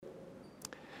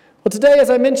Well, today, as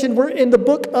I mentioned, we're in the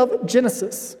book of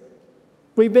Genesis.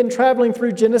 We've been traveling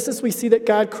through Genesis. We see that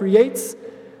God creates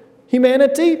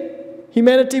humanity.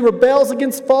 Humanity rebels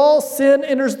against fall. Sin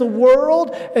enters the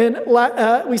world, and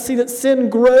we see that sin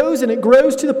grows, and it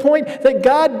grows to the point that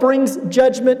God brings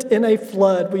judgment in a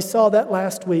flood. We saw that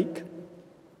last week.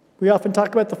 We often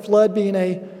talk about the flood being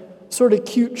a sort of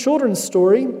cute children's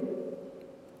story.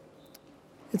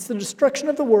 It's the destruction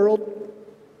of the world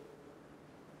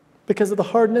because of the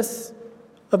hardness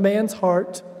of man's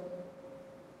heart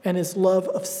and his love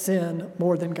of sin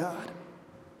more than God.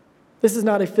 This is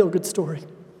not a feel-good story.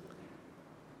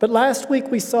 But last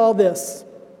week we saw this.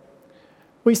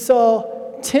 We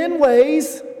saw 10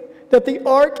 ways that the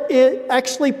ark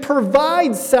actually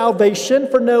provides salvation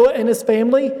for Noah and his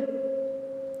family,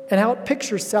 and how it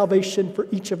pictures salvation for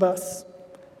each of us.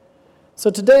 So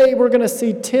today we're going to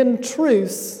see 10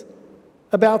 truths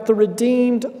about the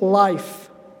redeemed life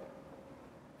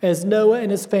as Noah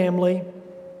and his family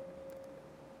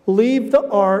leave the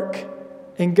ark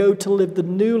and go to live the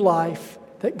new life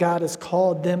that God has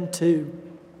called them to.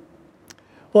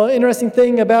 Well, interesting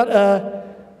thing about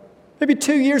maybe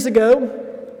 2 years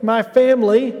ago, my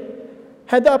family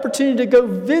had the opportunity to go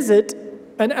visit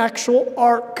an actual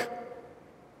ark.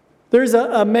 There's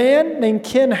a man named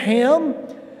Ken Ham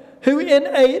who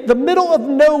in the middle of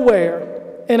nowhere,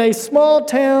 in a small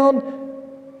town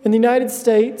in the United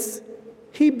States,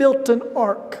 he built an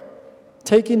ark,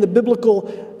 taking the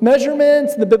biblical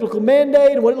measurements and the biblical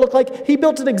mandate and what it looked like. He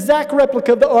built an exact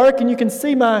replica of the ark, and you can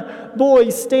see my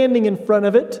boys standing in front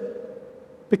of it.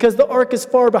 Because the ark is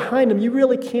far behind him, you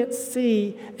really can't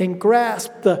see and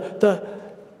grasp the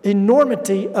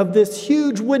enormity of this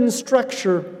huge wooden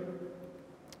structure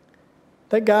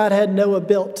that God had Noah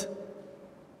built.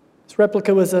 This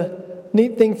replica was a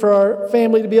neat thing for our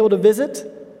family to be able to visit.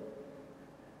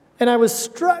 And I was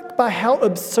struck by how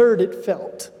absurd it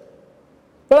felt.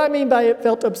 What I mean by it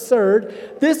felt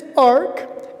absurd, this ark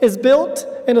is built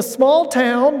in a small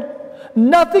town,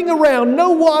 nothing around, no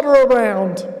water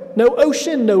around, no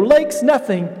ocean, no lakes,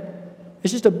 nothing.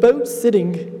 It's just a boat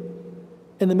sitting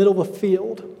in the middle of a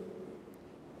field.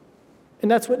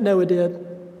 And that's what Noah did.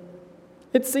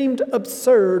 It seemed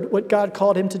absurd what God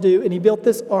called him to do, and he built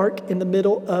this ark in the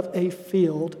middle of a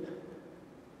field.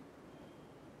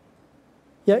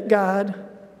 Yet God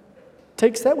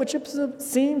takes that which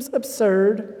seems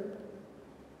absurd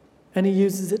and he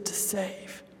uses it to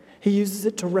save. He uses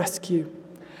it to rescue.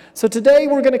 So today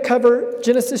we're going to cover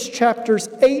Genesis chapters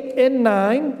 8 and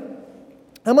 9.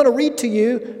 I'm going to read to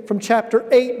you from chapter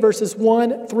 8, verses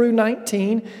 1 through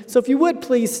 19. So if you would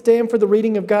please stand for the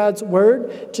reading of God's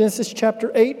word. Genesis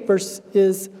chapter 8,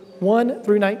 verses 1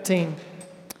 through 19.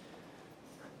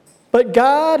 But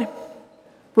God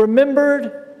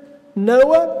remembered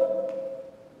Noah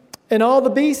and all the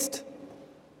beasts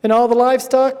and all the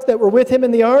livestock that were with him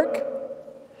in the ark.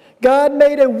 God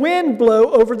made a wind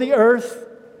blow over the earth,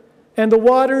 and the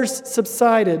waters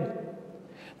subsided.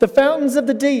 The fountains of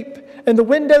the deep and the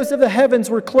windows of the heavens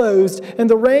were closed, and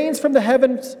the rains from the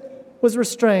heavens was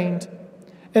restrained,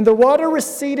 and the water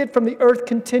receded from the earth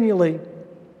continually.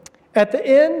 At the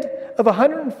end of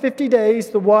 150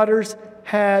 days, the waters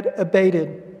had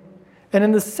abated. And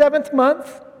in the 7th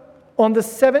month, on the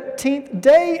 17th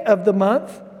day of the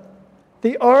month,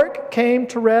 the ark came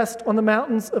to rest on the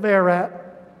mountains of Ararat.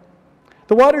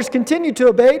 The waters continued to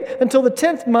abate until the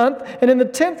 10th month, and in the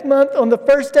 10th month, on the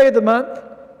 1st day of the month,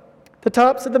 the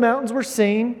tops of the mountains were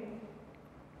seen.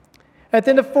 At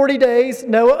the end of 40 days,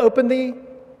 Noah opened the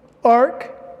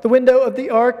ark, the window of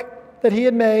the ark that he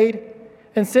had made,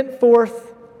 and sent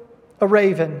forth a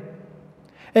raven.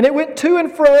 And it went to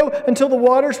and fro until the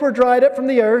waters were dried up from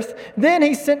the earth. Then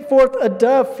he sent forth a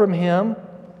dove from him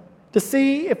to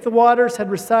see if the waters had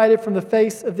receded from the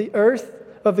face of the earth,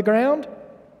 of the ground.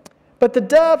 But the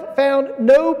dove found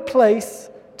no place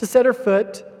to set her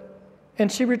foot, and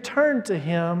she returned to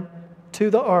him to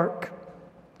the ark.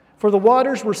 For the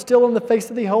waters were still on the face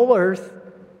of the whole earth.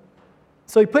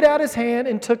 So he put out his hand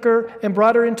and took her and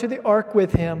brought her into the ark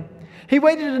with him. He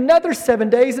waited another 7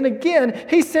 days, and again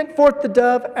he sent forth the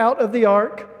dove out of the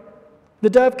ark. The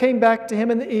dove came back to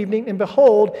him in the evening, and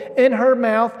behold, in her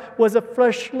mouth was a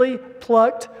freshly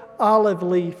plucked olive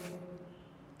leaf.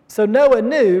 So Noah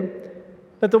knew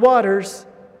that the waters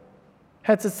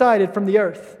had subsided from the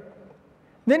earth.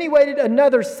 Then he waited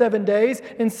another 7 days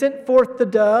and sent forth the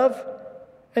dove,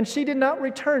 and she did not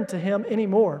return to him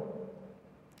anymore.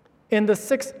 In the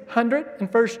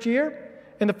 601st year,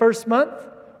 in the 1st month,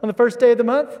 on the 1st day of the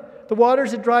month, the waters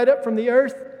had dried up from the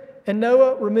earth, and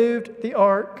Noah removed the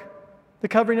ark, the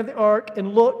covering of the ark,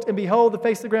 and looked, and behold, the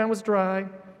face of the ground was dry.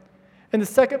 In the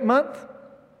 2nd month,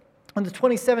 On the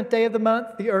 27th day of the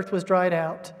month, the earth was dried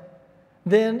out.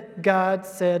 Then God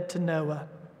said to Noah,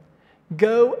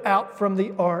 "Go out from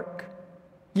the ark,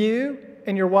 you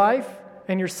and your wife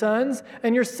and your sons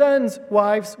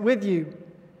wives with you.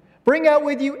 Bring out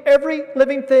with you every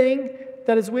living thing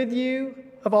that is with you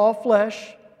of all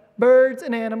flesh, birds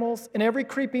and animals, and every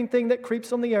creeping thing that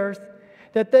creeps on the earth,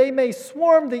 that they may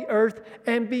swarm the earth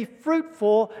and be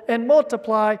fruitful and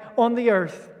multiply on the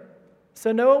earth."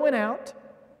 So Noah went out,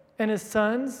 and his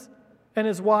sons and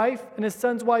his wife and his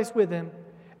sons' wives with him.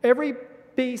 Every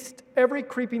beast, every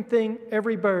creeping thing,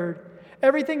 every bird,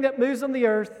 everything that moves on the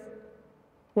earth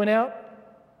went out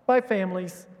by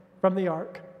families from the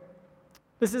ark.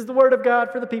 This is the word of God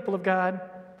for the people of God.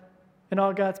 And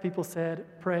all God's people said,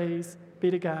 "Praise be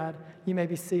to God." You may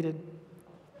be seated.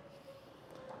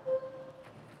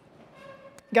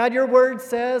 God, your word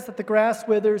says that the grass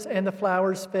withers and the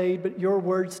flowers fade, but your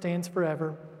word stands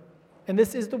forever. And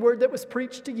this is the word that was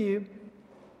preached to you.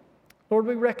 Lord,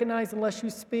 we recognize unless you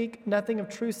speak, nothing of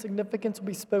true significance will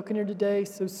be spoken here today.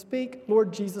 So speak,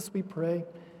 Lord Jesus, we pray.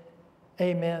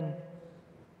 Amen.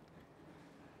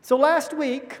 So last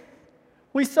week,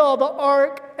 we saw the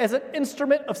ark as an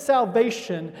instrument of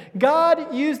salvation.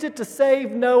 God used it to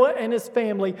save Noah and his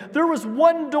family. There was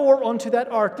one door onto that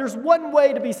ark. There's one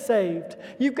way to be saved.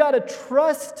 You've got to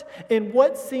trust in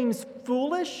what seems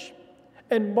foolish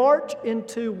and march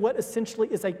into what essentially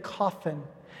is a coffin,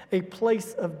 a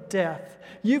place of death.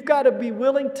 You've got to be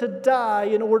willing to die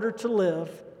in order to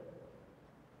live.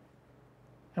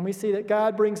 And we see that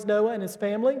God brings Noah and his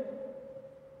family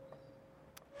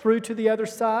through to the other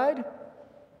side,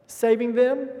 saving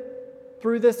them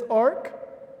through this ark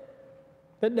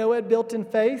that Noah had built in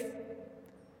faith.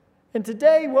 And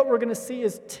today what we're going to see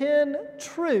is 10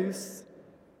 truths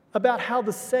about how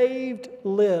the saved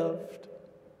lived.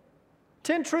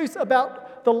 10 truths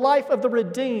about the life of the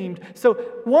redeemed.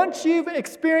 So once you've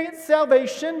experienced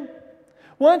salvation,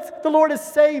 once the Lord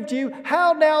has saved you,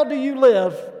 how now do you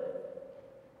live?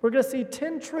 We're going to see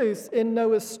 10 truths in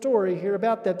Noah's story here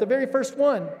about that. The very first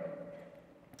one,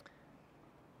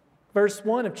 verse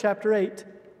 1 of chapter 8.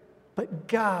 But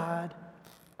God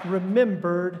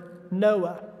remembered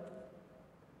Noah.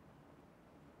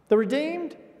 The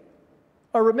redeemed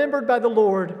are remembered by the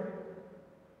Lord.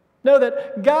 Know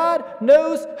that God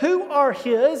knows who are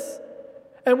His,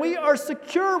 and we are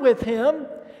secure with Him.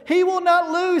 He will not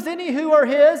lose any who are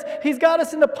His. He's got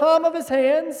us in the palm of His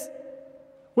hands.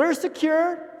 We're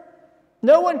secure.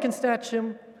 No one can snatch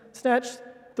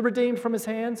the redeemed from His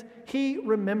hands. He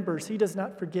remembers. He does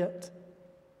not forget.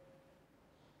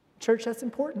 Church, that's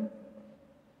important.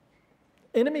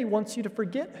 The enemy wants you to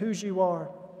forget whose you are.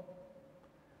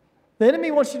 The enemy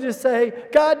wants you to say,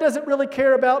 God doesn't really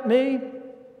care about me.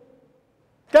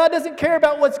 God doesn't care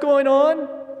about what's going on.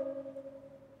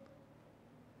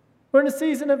 We're in a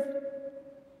season of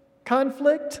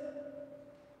conflict,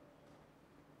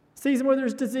 a season where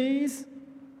there's disease,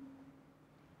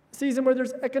 a season where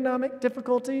there's economic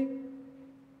difficulty.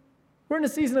 We're in a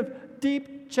season of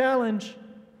deep challenge.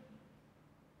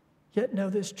 Yet know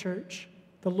this, church,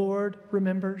 the Lord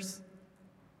remembers.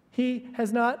 He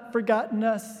has not forgotten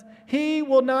us. He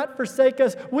will not forsake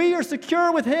us. We are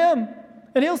secure with Him,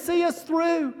 and He'll see us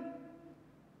through.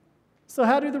 So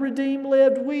how do the redeemed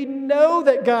live? We know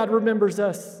that God remembers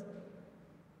us.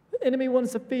 The enemy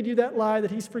wants to feed you that lie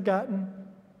that He's forgotten.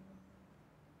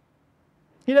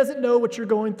 He doesn't know what you're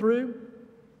going through.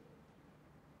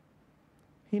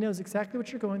 He knows exactly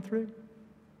what you're going through.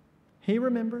 He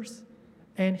remembers,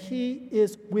 and He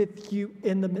is with you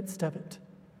in the midst of it.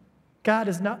 God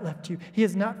has not left you. He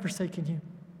has not forsaken you.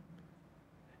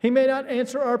 He may not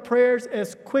answer our prayers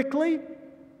as quickly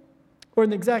or in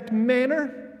the exact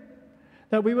manner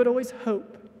that we would always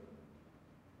hope.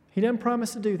 He doesn't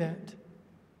promise to do that.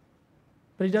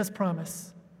 But He does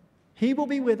promise He will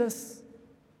be with us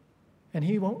and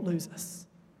He won't lose us.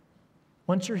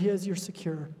 Once you're His, you're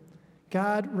secure.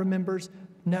 God remembers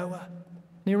Noah.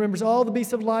 And He remembers all the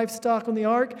beasts of livestock on the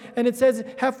ark. And it says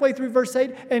halfway through verse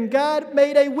 8, and God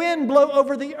made a wind blow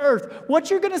over the earth. What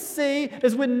you're going to see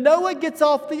is when Noah gets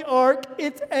off the ark,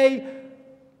 it's a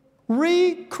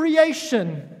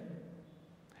recreation.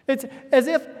 It's as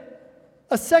if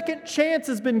a second chance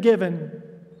has been given.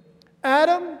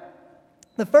 Adam,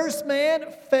 the first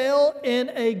man, fell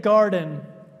in a garden.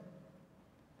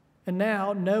 And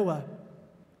now Noah,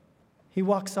 he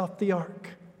walks off the ark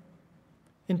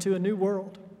into a new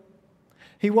world.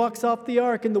 He walks off the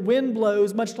ark and the wind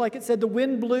blows, much like it said the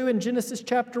wind blew in Genesis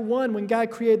chapter 1 when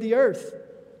God created the earth.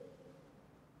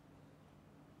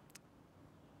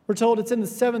 We're told it's in the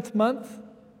 7th month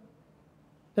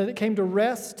that it came to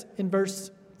rest in verse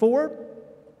 4.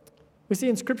 We see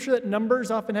in Scripture that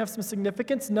numbers often have some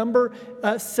significance. Number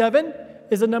 7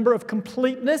 is a number of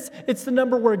completeness. It's the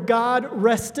number where God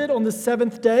rested on the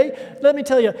seventh day. Let me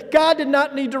tell you, God did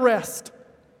not need to rest.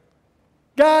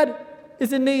 God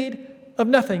is in need of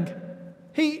nothing.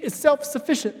 He is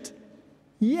self-sufficient.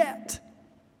 Yet,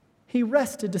 He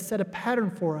rested to set a pattern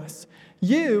for us.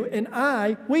 You and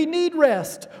I, we need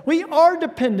rest. We are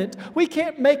dependent. We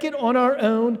can't make it on our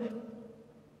own.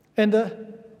 And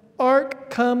the ark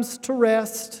comes to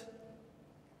rest,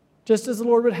 just as the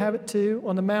Lord would have it to,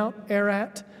 on the Mount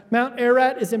Ararat. Mount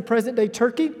Ararat is in present-day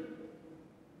Turkey.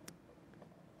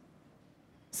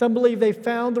 Some believe they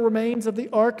found the remains of the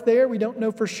ark there. We don't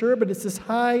know for sure, but it's this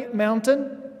high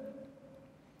mountain.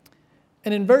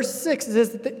 And in verse 6, it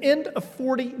says at the end of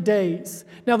 40 days.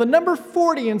 Now, the number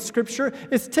 40 in Scripture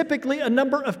is typically a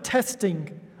number of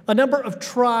testing, a number of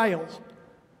trial.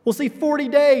 We'll see 40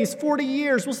 days, 40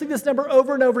 years. We'll see this number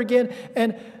over and over again.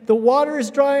 And the water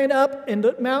is drying up, and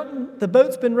the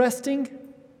boat's been resting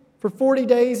for 40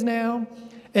 days now.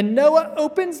 And Noah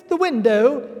opens the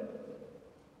window,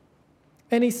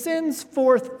 and he sends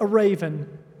forth a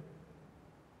raven.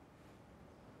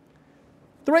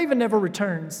 The raven never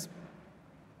returns.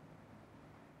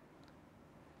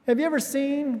 Have you ever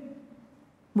seen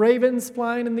ravens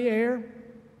flying in the air?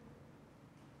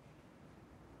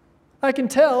 I can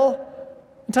tell.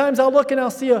 Sometimes I'll look and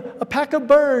I'll see a pack of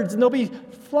birds, and they'll be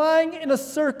flying in a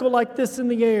circle like this in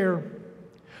the air.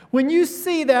 When you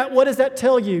see that, what does that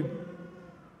tell you?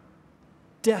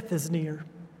 Death is near.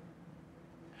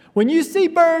 When you see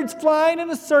birds flying in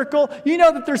a circle, you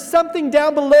know that there's something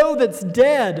down below that's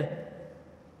dead.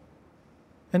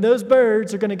 And those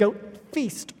birds are going to go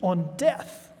feast on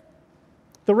death.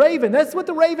 The raven, that's what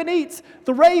the raven eats.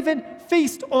 The raven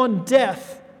feasts on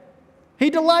death. He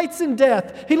delights in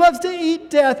death. He loves to eat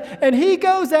death. And he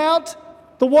goes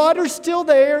out. The water's still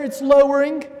there. It's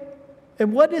lowering.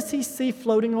 And what does he see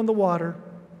floating on the water?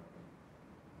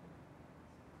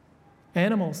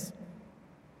 Animals.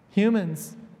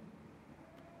 Humans.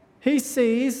 He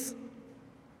sees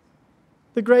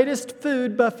the greatest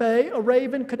food buffet a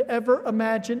raven could ever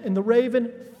imagine, and the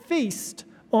raven feasts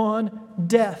on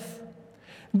death.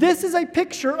 This is a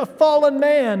picture of fallen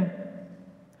man.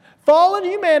 Fallen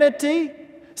humanity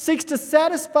seeks to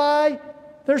satisfy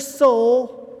their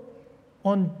soul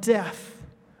on death,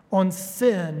 on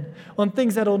sin, on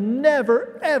things that will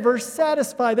never, ever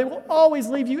satisfy. They will always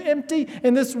leave you empty,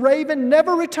 and this raven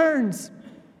never returns.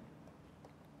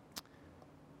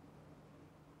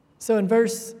 So in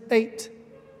verse 8,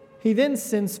 he then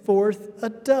sends forth a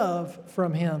dove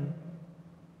from him.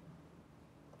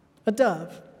 A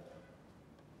dove.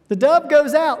 The dove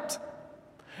goes out,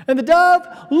 and the dove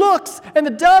looks, and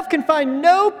the dove can find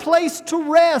no place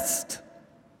to rest.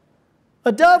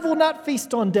 A dove will not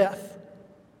feast on death.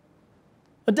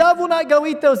 A dove will not go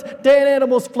eat those dead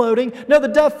animals floating. No, the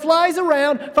dove flies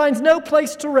around, finds no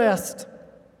place to rest.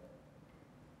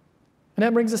 And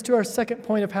that brings us to our second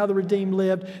point of how the redeemed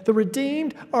lived. The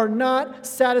redeemed are not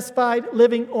satisfied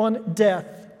living on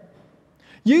death.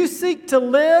 You seek to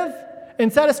live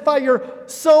and satisfy your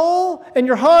soul and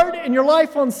your heart and your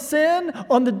life on sin,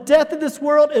 on the death of this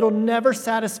world, it'll never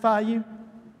satisfy you.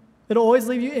 It'll always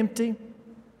leave you empty. Do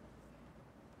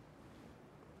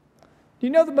you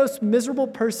know the most miserable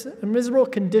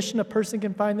condition a person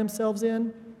can find themselves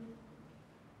in?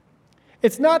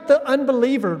 It's not the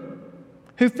unbeliever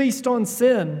who feast on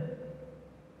sin.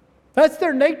 That's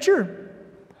their nature.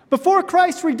 Before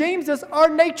Christ redeems us, our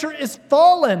nature is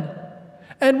fallen.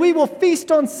 And we will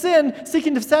feast on sin,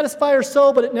 seeking to satisfy our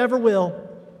soul, but it never will.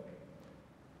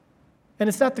 And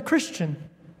it's not the Christian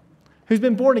who's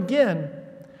been born again.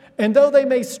 And though they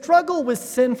may struggle with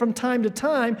sin from time to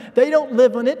time, they don't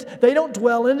live in it, they don't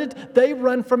dwell in it, they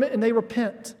run from it, and they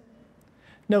repent.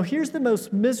 No, here's the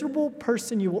most miserable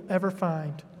person you will ever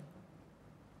find.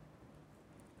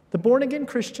 The born-again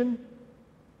Christian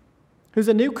who's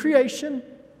a new creation,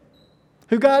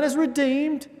 who God has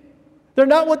redeemed. They're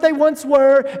not what they once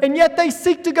were, and yet they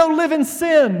seek to go live in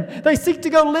sin. They seek to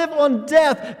go live on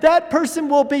death. That person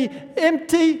will be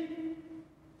empty.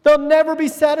 They'll never be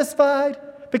satisfied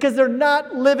because they're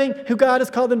not living who God has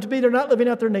called them to be. They're not living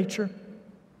out their nature.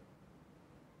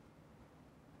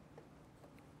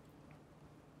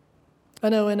 I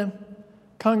know in a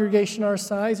congregation our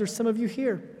size, there's some of you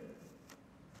here.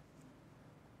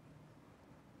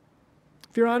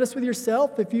 If you're honest with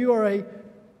yourself, if you are a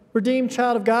redeemed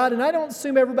child of God, and I don't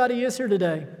assume everybody is here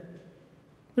today.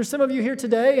 There's some of you here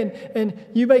today, and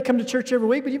you may come to church every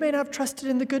week, but you may not have trusted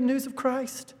in the good news of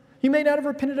Christ. You may not have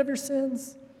repented of your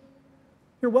sins.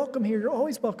 You're welcome here. You're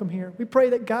always welcome here. We pray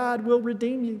that God will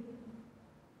redeem you.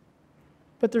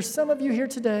 But there's some of you here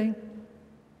today,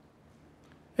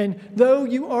 and though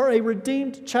you are a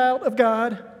redeemed child of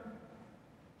God,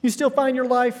 you still find your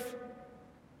life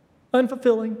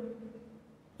unfulfilling,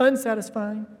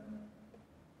 unsatisfying.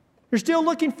 You're still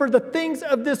looking for the things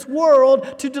of this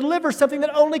world to deliver something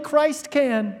that only Christ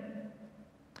can.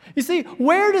 You see,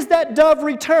 where does that dove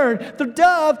return? The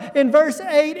dove, in verse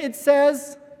 8, it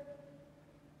says,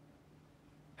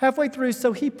 halfway through,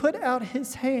 so he put out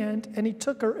his hand and he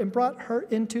took her and brought her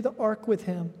into the ark with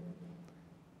him.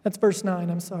 That's verse 9,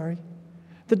 I'm sorry.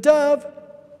 The dove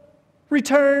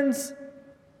returns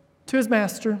to his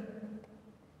master.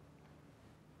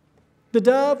 The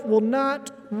dove will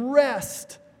not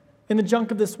rest in the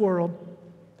junk of this world.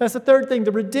 That's the third thing.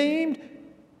 The redeemed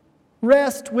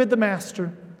rest with the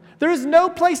master. There is no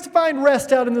place to find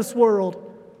rest out in this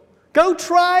world. Go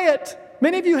try it.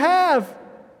 Many of you have.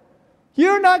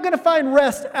 You're not going to find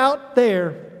rest out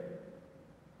there.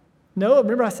 No,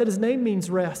 remember I said his name means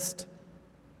rest.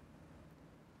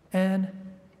 And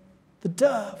the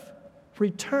dove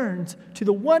returns to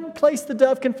the one place the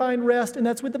dove can find rest, and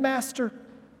that's with the master.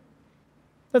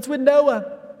 That's with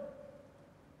Noah.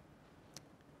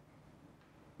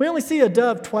 We only see a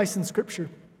dove twice in Scripture.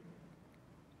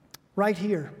 Right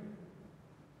here.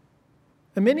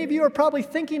 And many of you are probably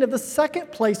thinking of the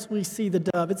second place we see the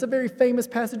dove. It's a very famous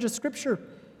passage of Scripture.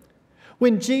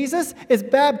 When Jesus is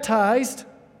baptized,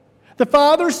 the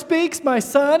Father speaks, "My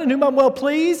Son, in whom I'm well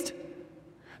pleased."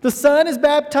 The Son is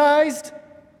baptized,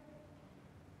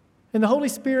 and the Holy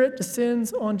Spirit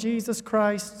descends on Jesus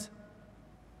Christ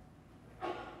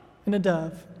in a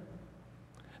dove.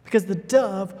 Because the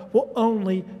dove will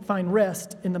only find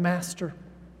rest in the Master.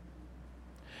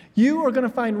 You are going to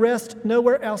find rest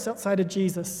nowhere else outside of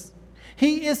Jesus.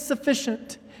 He is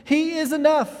sufficient. He is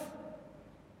enough.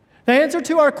 The answer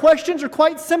to our questions are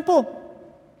quite simple.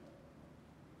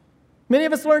 Many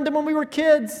of us learned them when we were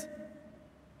kids.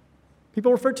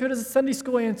 People refer to it as a Sunday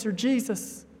school answer,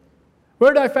 Jesus.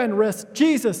 Where do I find rest?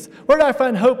 Jesus. Where do I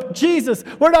find hope? Jesus.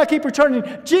 Where do I keep returning?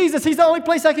 Jesus. He's the only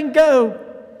place I can go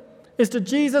is to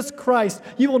Jesus Christ.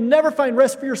 You will never find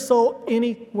rest for your soul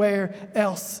anywhere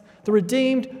else. The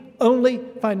redeemed only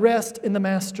find rest in the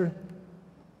Master.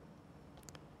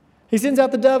 He sends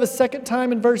out the dove a second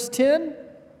time in verse 10.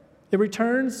 It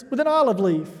returns with an olive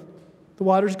leaf. The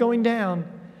water's going down.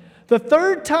 The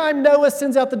third time Noah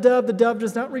sends out the dove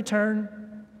does not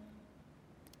return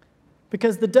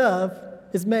because the dove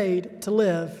is made to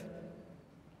live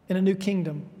in a new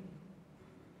kingdom.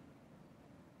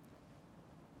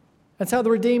 That's how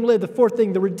the redeemed live. The fourth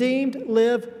thing, the redeemed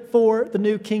live for the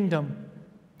new kingdom.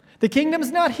 The kingdom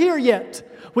is not here yet.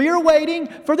 We are waiting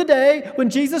for the day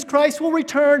when Jesus Christ will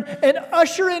return and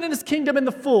usher in his kingdom in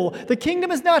the full. The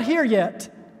kingdom is not here yet.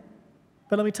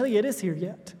 But let me tell you, it is here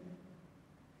yet.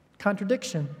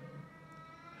 Contradiction.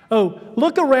 Oh,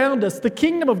 look around us. The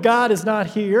kingdom of God is not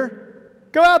here.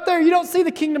 Go out there. You don't see the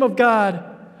kingdom of God.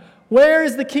 Where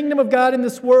is the kingdom of God in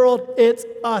this world? It's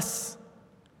us,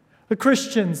 the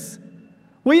Christians.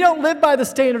 We don't live by the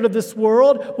standard of this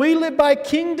world. We live by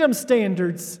kingdom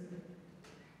standards.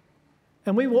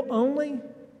 And we will only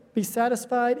be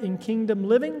satisfied in kingdom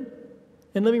living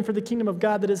and living for the kingdom of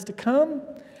God that is to come.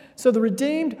 So the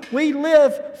redeemed, we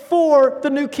live for the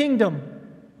new kingdom.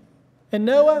 And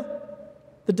Noah,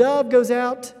 the dove, goes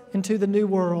out into the new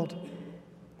world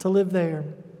to live there.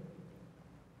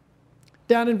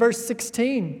 Down in verse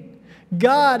 16,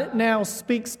 God now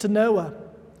speaks to Noah.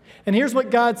 And here's what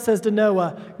God says to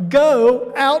Noah.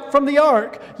 Go out from the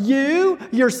ark. You,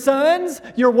 your sons,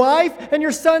 your wife, and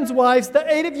your sons' wives, the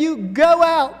 8 of you, go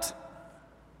out.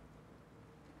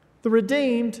 The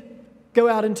redeemed go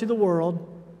out into the world.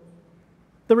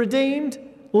 The redeemed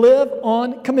live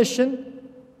on commission,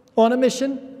 on a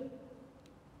mission.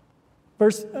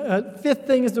 Fifth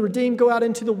thing is the redeemed go out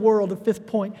into the world, the fifth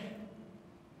point.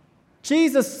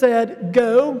 Jesus said,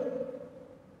 go,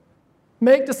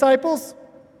 make disciples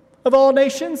of all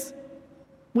nations.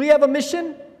 We have a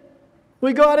mission.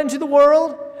 We go out into the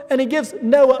world, and he gives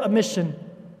Noah a mission.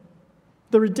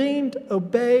 The redeemed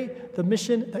obey the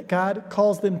mission that God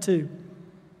calls them to.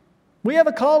 We have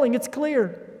a calling, it's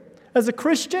clear. As a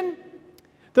Christian,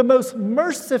 the most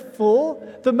merciful,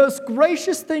 the most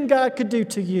gracious thing God could do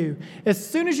to you, as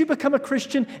soon as you become a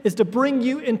Christian, is to bring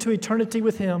you into eternity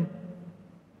with him.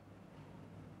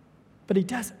 But he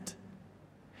doesn't.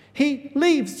 He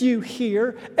leaves you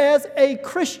here as a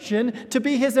Christian to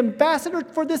be his ambassador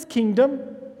for this kingdom,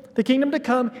 the kingdom to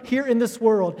come here in this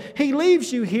world. He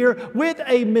leaves you here with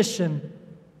a mission.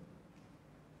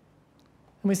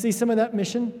 And we see some of that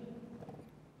mission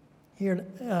here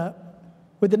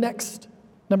with the next,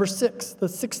 number 6, the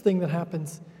sixth thing that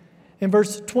happens. In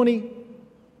verse 20, it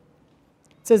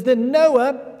says, Then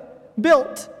Noah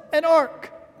built an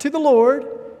ark to the Lord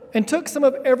and took some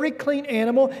of every clean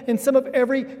animal and some of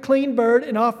every clean bird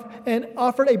and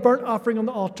offered a burnt offering on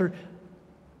the altar.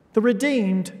 The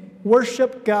redeemed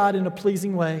worship God in a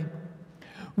pleasing way.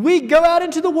 We go out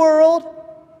into the world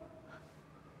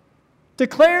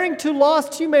declaring to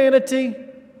lost humanity,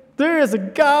 there is a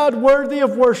God worthy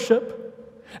of worship.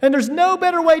 And there's no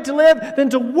better way to live than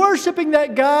to worshiping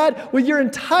that God with your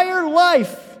entire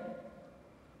life.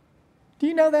 Do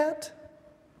you know that?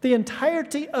 The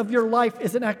entirety of your life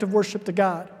is an act of worship to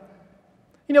God.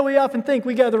 You know, we often think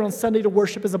we gather on Sunday to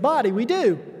worship as a body. We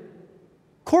do.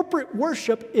 Corporate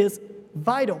worship is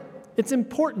vital. It's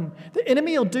important. The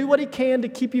enemy will do what he can to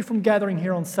keep you from gathering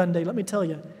here on Sunday, let me tell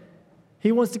you.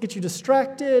 He wants to get you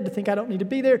distracted, to think I don't need to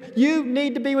be there. You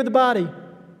need to be with the body.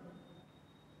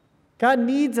 God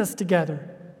needs us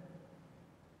together.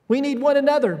 We need one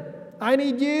another. I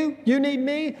need you. You need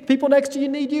me. People next to you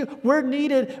need you. We're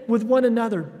needed with one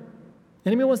another.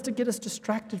 The enemy wants to get us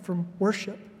distracted from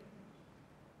worship.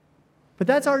 But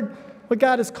that's what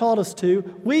God has called us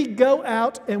to. We go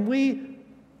out and we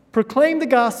proclaim the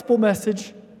gospel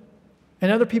message,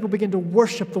 and other people begin to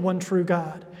worship the one true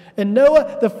God. And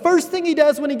Noah, the first thing he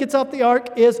does when he gets off the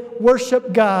ark is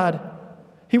worship God.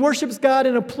 He worships God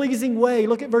in a pleasing way.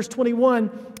 Look at verse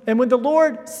 21. And when the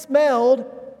Lord smelled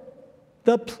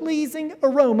the pleasing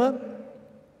aroma,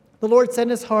 the Lord said in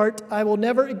his heart, I will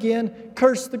never again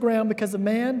curse the ground because of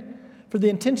man, for the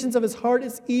intentions of his heart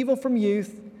is evil from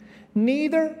youth.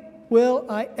 Neither will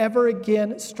I ever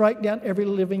again strike down every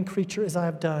living creature as I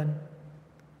have done.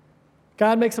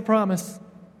 God makes a promise.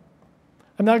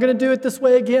 I'm not going to do it this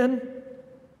way again.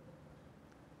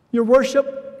 Your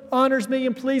worship honors me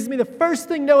and pleases me. The first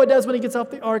thing Noah does when he gets off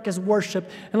the ark is worship.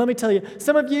 And let me tell you,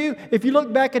 some of you, if you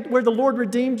look back at where the Lord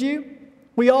redeemed you,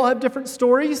 we all have different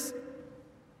stories.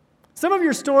 Some of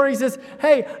your stories is,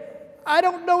 hey, I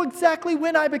don't know exactly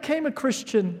when I became a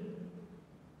Christian.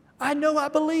 I know I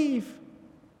believe.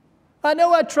 I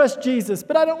know I trust Jesus,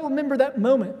 but I don't remember that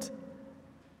moment.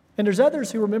 And there's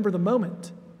others who remember the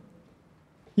moment.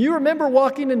 You remember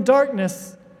walking in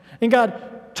darkness, and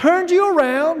God turned you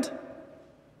around,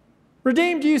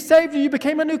 redeemed you, saved you, you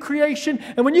became a new creation.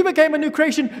 And when you became a new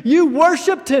creation, you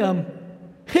worshiped Him.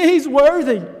 He's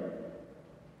worthy.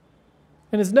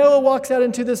 And as Noah walks out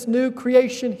into this new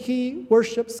creation, he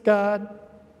worships God.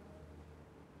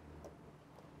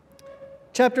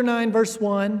 Chapter 9, verse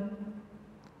 1.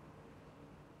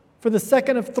 For the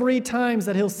second of 3 times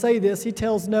that he'll say this, he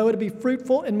tells Noah to be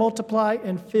fruitful and multiply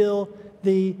and fill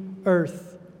the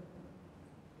earth.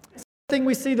 Second thing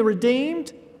we see, the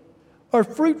redeemed are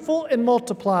fruitful and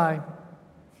multiply.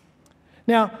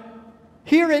 Now,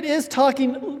 here it is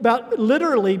talking about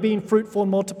literally being fruitful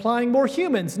and multiplying more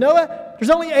humans. Noah,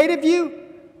 there's only 8 of you.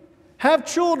 Have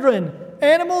children.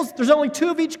 Animals, there's only 2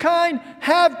 of each kind.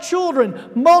 Have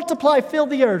children. Multiply, fill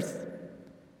the earth.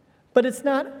 But it's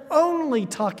not only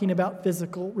talking about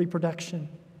physical reproduction.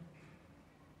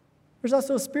 There's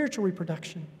also a spiritual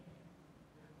reproduction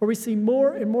where we see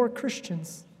more and more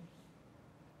Christians.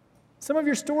 Some of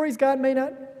your stories, God may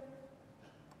not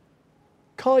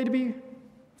call you to be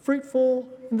fruitful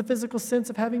in the physical sense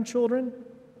of having children.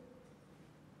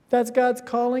 If that's God's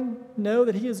calling, know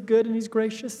that He is good and He's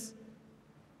gracious.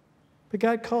 But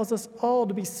God calls us all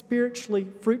to be spiritually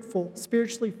fruitful,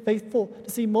 spiritually faithful, to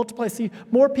see multiply, see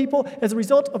more people as a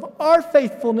result of our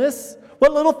faithfulness,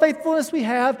 what little faithfulness we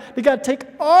have, to God take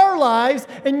our lives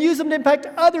and use them to impact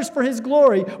others for His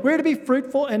glory. We're to be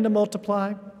fruitful and to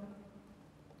multiply.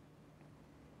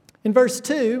 In verse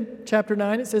 2, chapter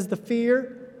 9, it says, the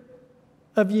fear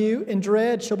of you and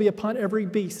dread shall be upon every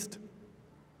beast.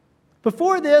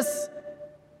 Before this,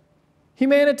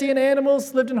 humanity and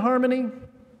animals lived in harmony.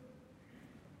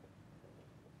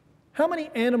 How many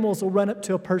animals will run up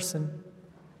to a person?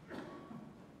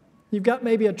 You've got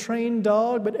maybe a trained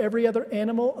dog, but every other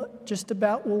animal just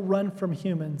about will run from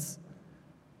humans.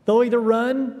 They'll either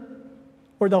run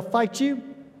or they'll fight you.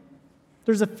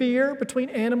 There's a fear between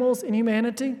animals and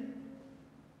humanity.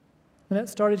 And that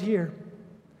started here.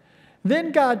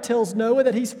 Then God tells Noah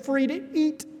that he's free to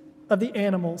eat of the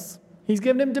animals. He's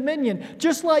given him dominion.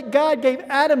 Just like God gave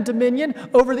Adam dominion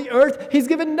over the earth, He's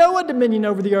given Noah dominion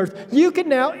over the earth. You can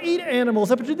now eat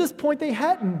animals. Up to this point, they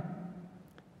hadn't.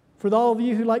 For all of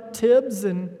you who like Tibbs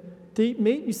and to eat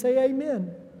meat, you say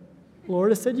amen. The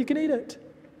Lord has said you can eat it.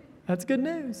 That's good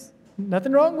news.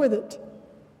 Nothing wrong with it.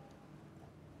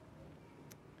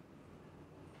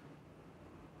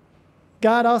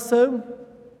 God also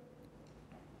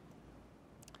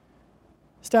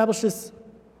establishes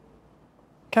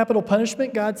capital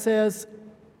punishment. God says,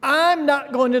 I'm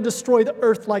not going to destroy the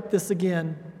earth like this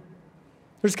again.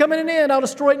 There's coming an end. I'll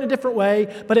destroy it in a different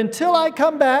way. But until I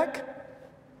come back,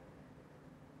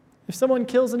 if someone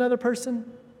kills another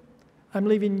person, I'm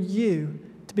leaving you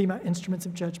to be my instruments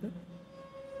of judgment.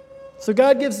 So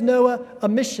God gives Noah a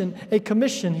mission, a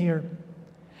commission here.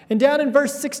 And down in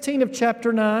verse 16 of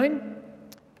chapter 9,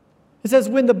 it says,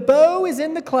 when the bow is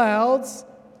in the clouds,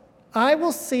 I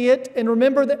will see it and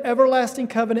remember the everlasting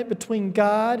covenant between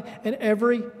God and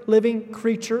every living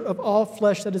creature of all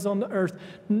flesh that is on the earth.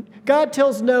 God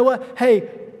tells Noah, hey,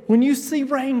 when you see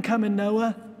rain coming,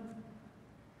 Noah,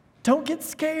 don't get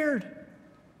scared.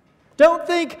 Don't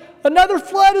think another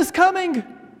flood is coming.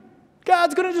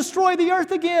 God's going to destroy the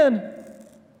earth again.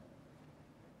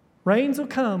 Rains will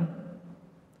come,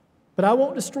 but I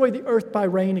won't destroy the earth by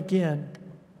rain again.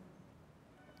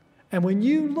 And when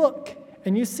you look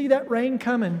and you see that rain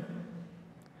coming,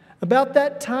 about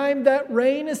that time that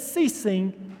rain is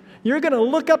ceasing, you're going to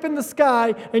look up in the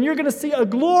sky and you're going to see a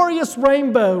glorious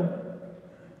rainbow,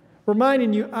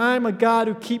 reminding you, I'm a God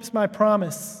who keeps my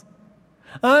promise.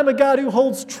 I'm a God who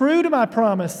holds true to my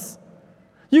promise.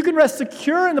 You can rest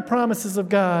secure in the promises of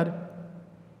God.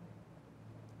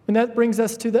 And that brings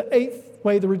us to the eighth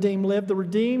way the redeemed live. The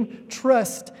redeemed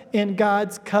trust in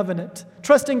God's covenant.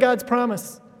 Trust in God's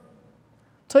promise.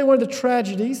 I'll tell you one of the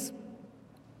tragedies.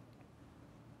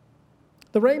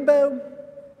 The rainbow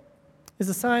is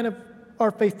a sign of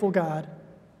our faithful God.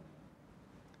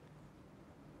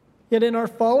 Yet in our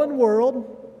fallen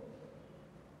world,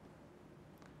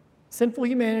 sinful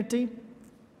humanity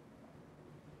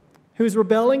who's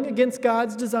rebelling against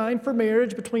God's design for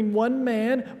marriage between one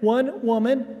man, one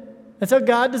woman. That's how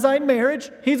God designed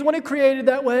marriage. He's the one who created it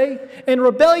that way. And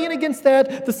rebellion against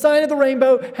that, the sign of the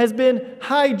rainbow has been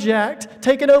hijacked,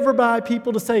 taken over by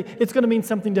people to say it's going to mean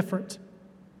something different.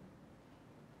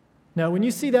 Now, when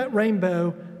you see that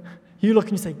rainbow, you look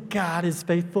and you say, God is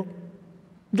faithful.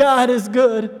 God is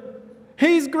good.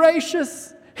 He's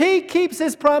gracious. He keeps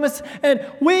His promise, and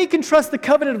we can trust the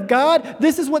covenant of God.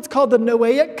 This is what's called the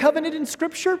Noahic covenant in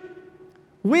Scripture.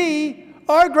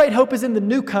 Our great hope is in the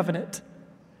new covenant.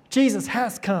 Jesus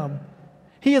has come.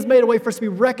 He has made a way for us to be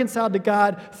reconciled to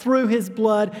God through His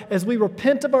blood as we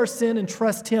repent of our sin and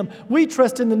trust Him. We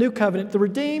trust in the new covenant. The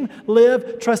redeemed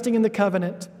live trusting in the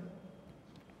covenant.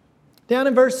 Down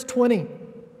in verse 20,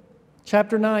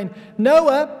 chapter 9,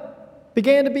 Noah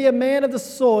began to be a man of the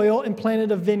soil and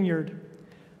planted a vineyard.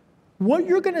 What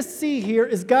you're going to see here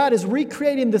is God is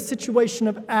recreating the situation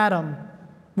of Adam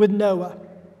with Noah.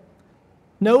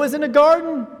 Noah's in a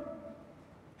garden.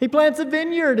 He plants a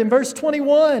vineyard. In verse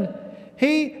 21,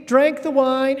 he drank the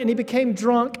wine and he became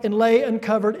drunk and lay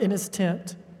uncovered in his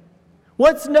tent.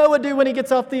 What's Noah do when he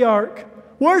gets off the ark?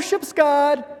 Worships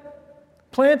God,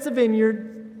 plants a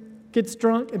vineyard, gets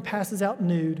drunk, and passes out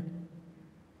nude.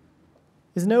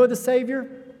 Is Noah the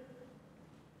Savior?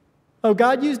 Oh,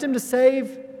 God used him to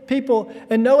save people,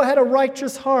 and Noah had a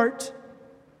righteous heart,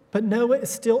 but Noah is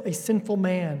still a sinful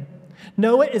man.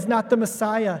 Noah is not the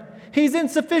Messiah. He's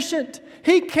insufficient.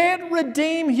 He can't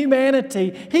redeem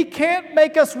humanity. He can't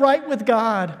make us right with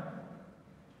God.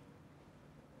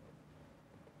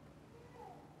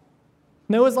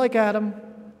 Noah's like Adam,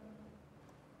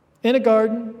 in a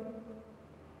garden,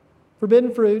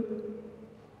 forbidden fruit,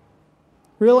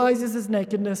 realizes his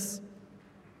nakedness.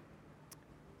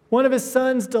 One of his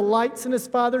sons delights in his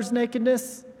father's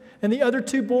nakedness, and the other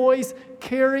two boys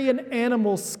carry an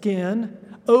animal skin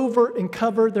over and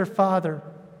cover their father.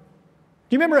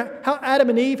 Do you remember how Adam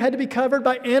and Eve had to be covered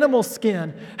by animal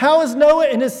skin? How is Noah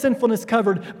in his sinfulness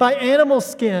covered? By animal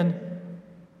skin.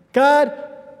 God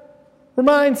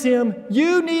reminds him,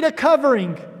 you need a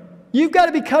covering. You've got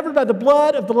to be covered by the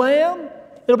blood of the Lamb.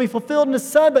 It'll be fulfilled in His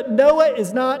Son, but Noah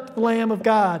is not the Lamb of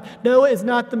God. Noah is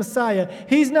not the Messiah.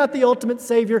 He's not the ultimate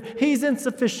Savior. He's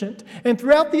insufficient. And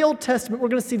throughout the Old Testament, we're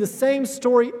going to see the same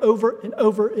story over and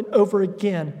over and over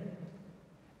again.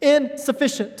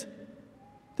 Insufficient.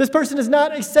 This person is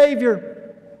not a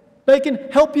Savior. They can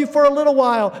help you for a little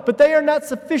while, but they are not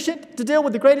sufficient to deal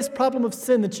with the greatest problem of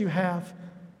sin that you have.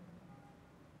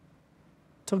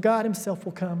 Till God Himself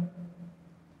will come.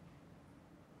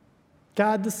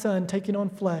 God the Son taking on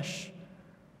flesh,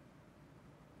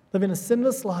 living a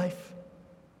sinless life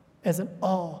as an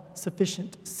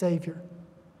all-sufficient Savior.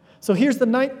 So here's the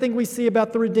ninth thing we see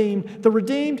about the redeemed. The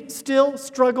redeemed still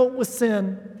struggle with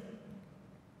sin.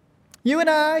 You and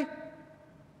I,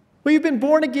 we've been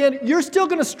born again. You're still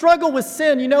going to struggle with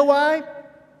sin. You know why?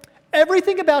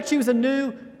 Everything about you is a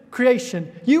new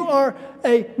creation. You are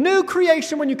a new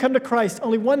creation when you come to Christ.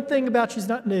 Only one thing about you is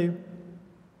not new.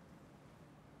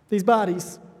 These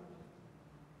bodies.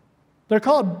 They're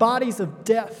called bodies of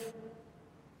death.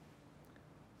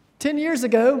 10 years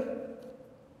ago,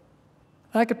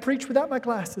 I could preach without my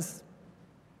glasses.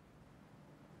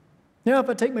 Now, if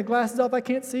I take my glasses off, I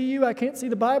can't see you, I can't see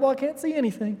the Bible, I can't see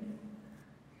anything.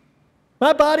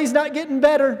 My body's not getting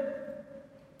better.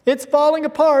 It's falling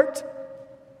apart.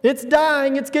 It's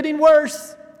dying. It's getting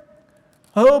worse.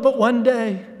 Oh, but one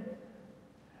day,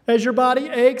 as your body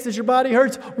aches, as your body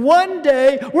hurts, one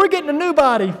day we're getting a new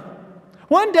body.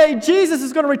 One day Jesus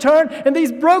is going to return, and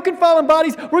these broken, fallen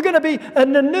bodies, we're going to be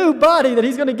in a new body that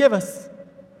He's going to give us.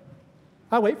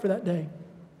 I wait for that day.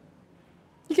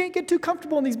 You can't get too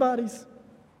comfortable in these bodies.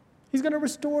 He's going to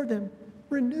restore them,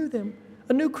 renew them,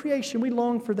 a new creation. We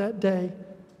long for that day.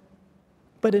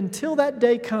 But until that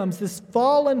day comes, this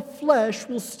fallen flesh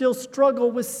will still struggle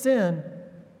with sin.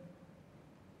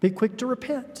 Be quick to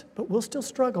repent, but we'll still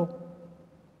struggle.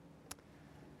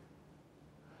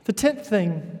 The 10th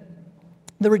thing,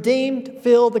 the redeemed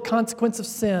feel the consequence of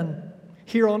sin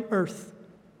here on earth.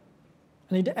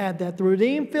 I need to add that. The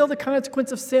redeemed feel the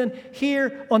consequence of sin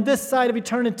here on this side of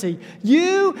eternity.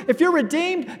 You, if you're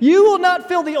redeemed, you will not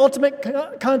feel the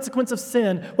ultimate consequence of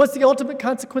sin. What's the ultimate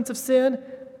consequence of sin?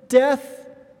 Death,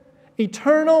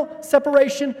 eternal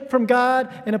separation from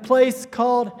God in a place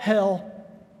called hell.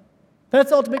 That's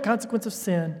the ultimate consequence of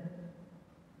sin.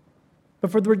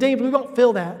 But for the redeemed, we won't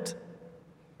feel that.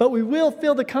 But we will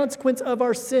feel the consequence of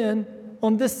our sin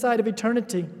on this side of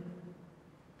eternity.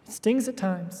 It stings at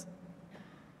times.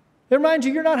 It reminds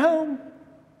you you're not home.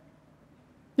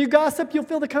 You gossip, you'll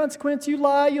feel the consequence. You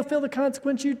lie, you'll feel the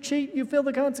consequence. You cheat, you feel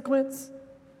the consequence.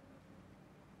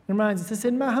 It reminds us, this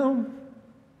isn't my home.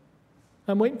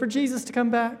 I'm waiting for Jesus to come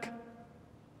back.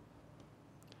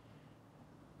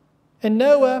 And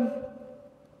Noah,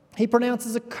 he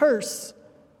pronounces a curse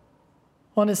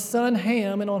on his son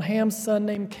Ham and on Ham's son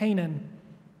named Canaan.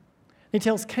 He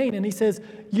tells Canaan, he says,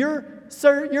 your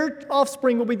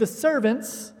offspring will be the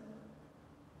servants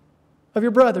of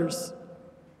your brothers.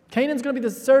 Canaan's going to be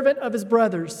the servant of his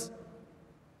brothers.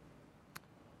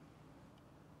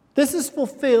 This is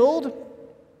fulfilled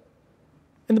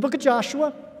in the book of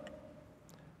Joshua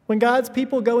when God's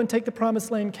people go and take the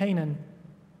promised land, Canaan.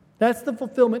 That's the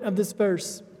fulfillment of this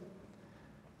verse.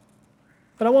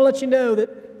 But I want to let you know that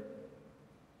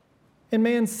in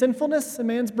man's sinfulness and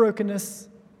man's brokenness,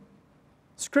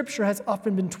 Scripture has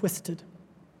often been twisted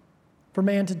for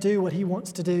man to do what he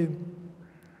wants to do.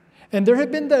 And there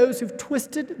have been those who've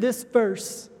twisted this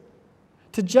verse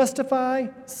to justify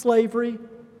slavery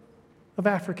of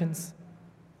Africans.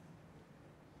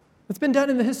 It's been done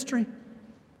in the history.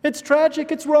 It's tragic,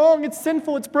 it's wrong, it's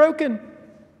sinful, it's broken.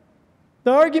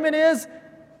 The argument is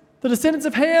the descendants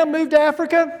of Ham moved to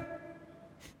Africa,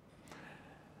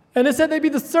 and it said they'd be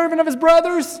the servant of his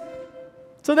brothers,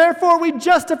 so therefore we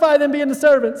justify them being the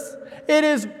servants. It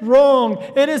is wrong.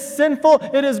 It is sinful.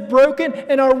 It is broken.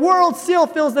 And our world still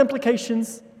feels the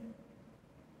implications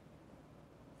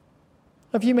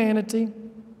of humanity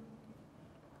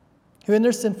who in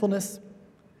their sinfulness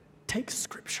takes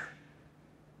Scripture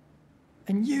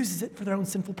and uses it for their own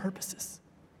sinful purposes.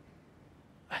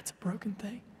 That's a broken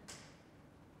thing.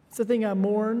 It's a thing I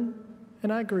mourn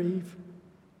and I grieve.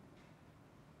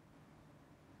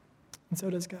 And so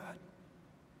does God.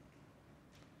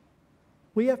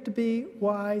 We have to be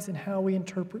wise in how we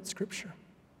interpret Scripture.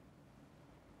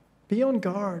 Be on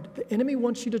guard. The enemy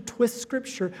wants you to twist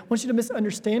Scripture, wants you to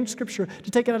misunderstand Scripture, to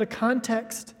take it out of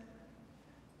context,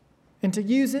 and to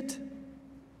use it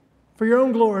for your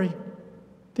own glory,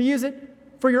 to use it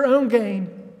for your own gain.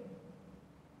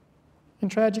 And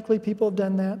tragically, people have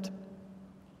done that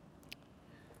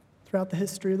throughout the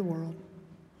history of the world.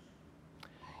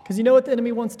 Because you know what the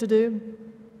enemy wants to do?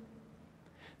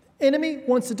 Enemy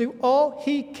wants to do all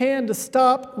he can to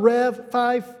stop Rev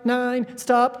 5:9,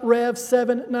 stop Rev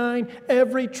 7:9,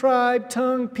 every tribe,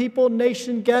 tongue, people,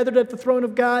 nation gathered at the throne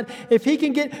of God. If he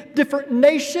can get different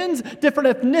nations, different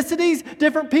ethnicities,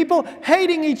 different people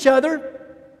hating each other,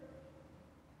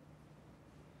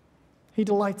 he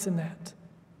delights in that.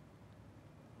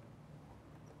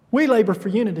 We labor for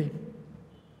unity.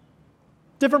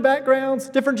 Different backgrounds,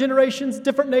 different generations,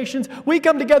 different nations. We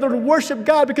come together to worship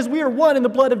God because we are one in the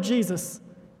blood of Jesus.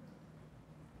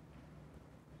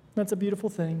 That's a beautiful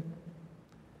thing.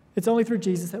 It's only through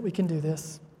Jesus that we can do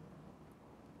this.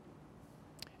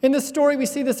 In this story, we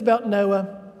see this about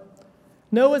Noah.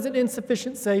 Noah is an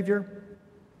insufficient Savior.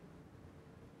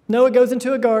 Noah goes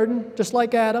into a garden, just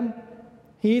like Adam.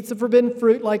 He eats the forbidden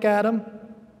fruit like Adam,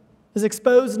 is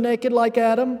exposed naked like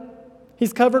Adam.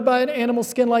 He's covered by an animal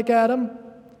skin like Adam.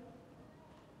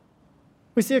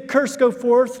 We see a curse go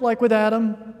forth like with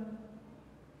Adam.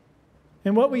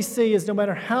 And what we see is no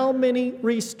matter how many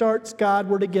restarts God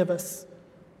were to give us,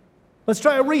 let's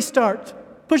try a restart.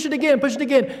 Push it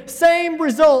again. Same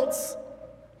results.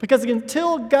 Because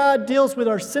until God deals with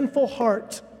our sinful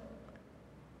heart,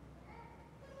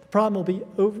 the problem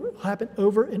will happen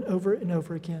over and over and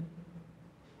over again.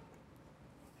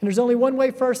 And there's only one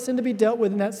way for our sin to be dealt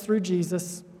with, and that's through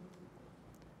Jesus.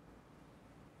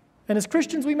 And as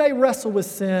Christians, we may wrestle with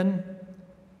sin,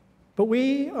 but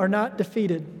we are not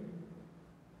defeated.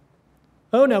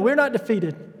 Oh no, we're not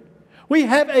defeated. We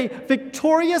have a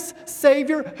victorious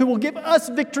Savior who will give us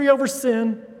victory over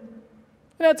sin.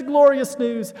 And that's glorious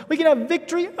news. We can have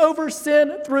victory over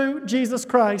sin through Jesus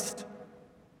Christ.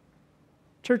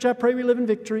 Church, I pray we live in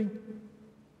victory.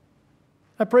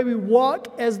 I pray we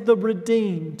walk as the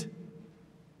redeemed.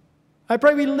 I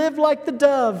pray we live like the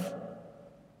dove,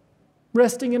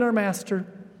 resting in our Master,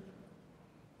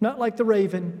 not like the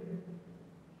raven,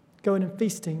 going and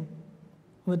feasting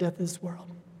on the death of this world.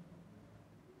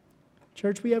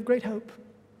 Church, we have great hope.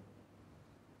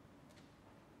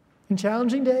 In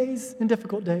challenging days and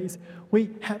difficult days, we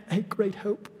have a great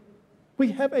hope.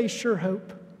 We have a sure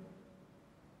hope.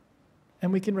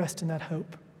 And we can rest in that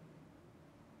hope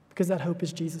because that hope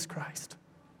is Jesus Christ.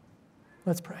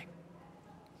 Let's pray.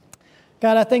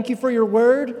 God, I thank you for your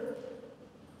word.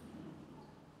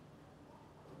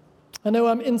 I know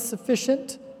I'm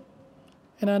insufficient,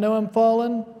 and I know I'm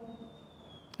fallen,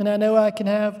 and I know I can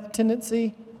have a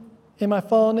tendency in my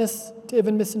fallenness to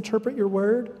even misinterpret your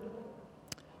word.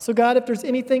 So God, if there's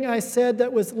anything I said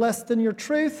that was less than your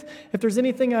truth, if there's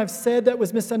anything I've said that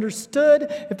was misunderstood,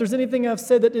 if there's anything I've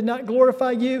said that did not glorify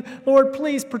you, Lord,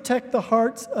 please protect the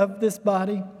hearts of this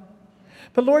body.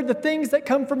 But Lord, the things that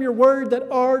come from your word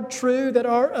that are true, that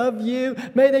are of you,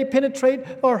 may they penetrate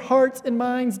our hearts and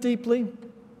minds deeply.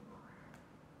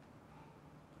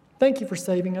 Thank you for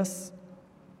saving us.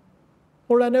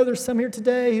 Lord, I know there's some here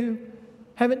today who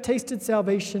haven't tasted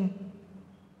salvation.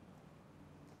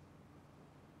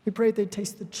 We pray they'd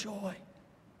taste the joy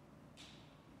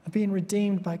of being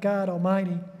redeemed by God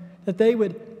Almighty, that they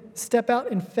would step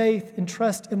out in faith and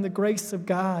trust in the grace of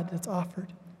God that's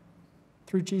offered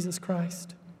through Jesus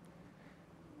Christ.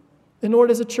 And Lord,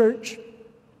 as a church,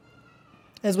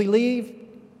 as we leave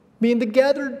being the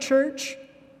gathered church,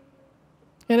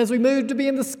 and as we move to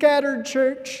being the scattered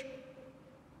church,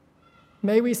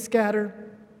 may we scatter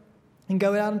and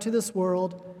go out into this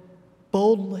world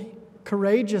boldly,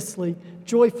 courageously,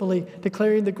 joyfully,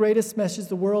 declaring the greatest message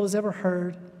the world has ever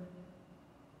heard,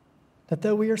 that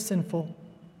though we are sinful,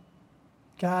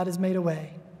 God has made a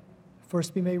way for us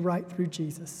to be made right through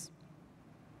Jesus.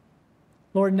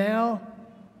 Lord, now,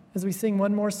 as we sing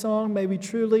one more song, may we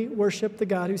truly worship the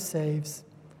God who saves.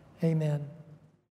 Amen.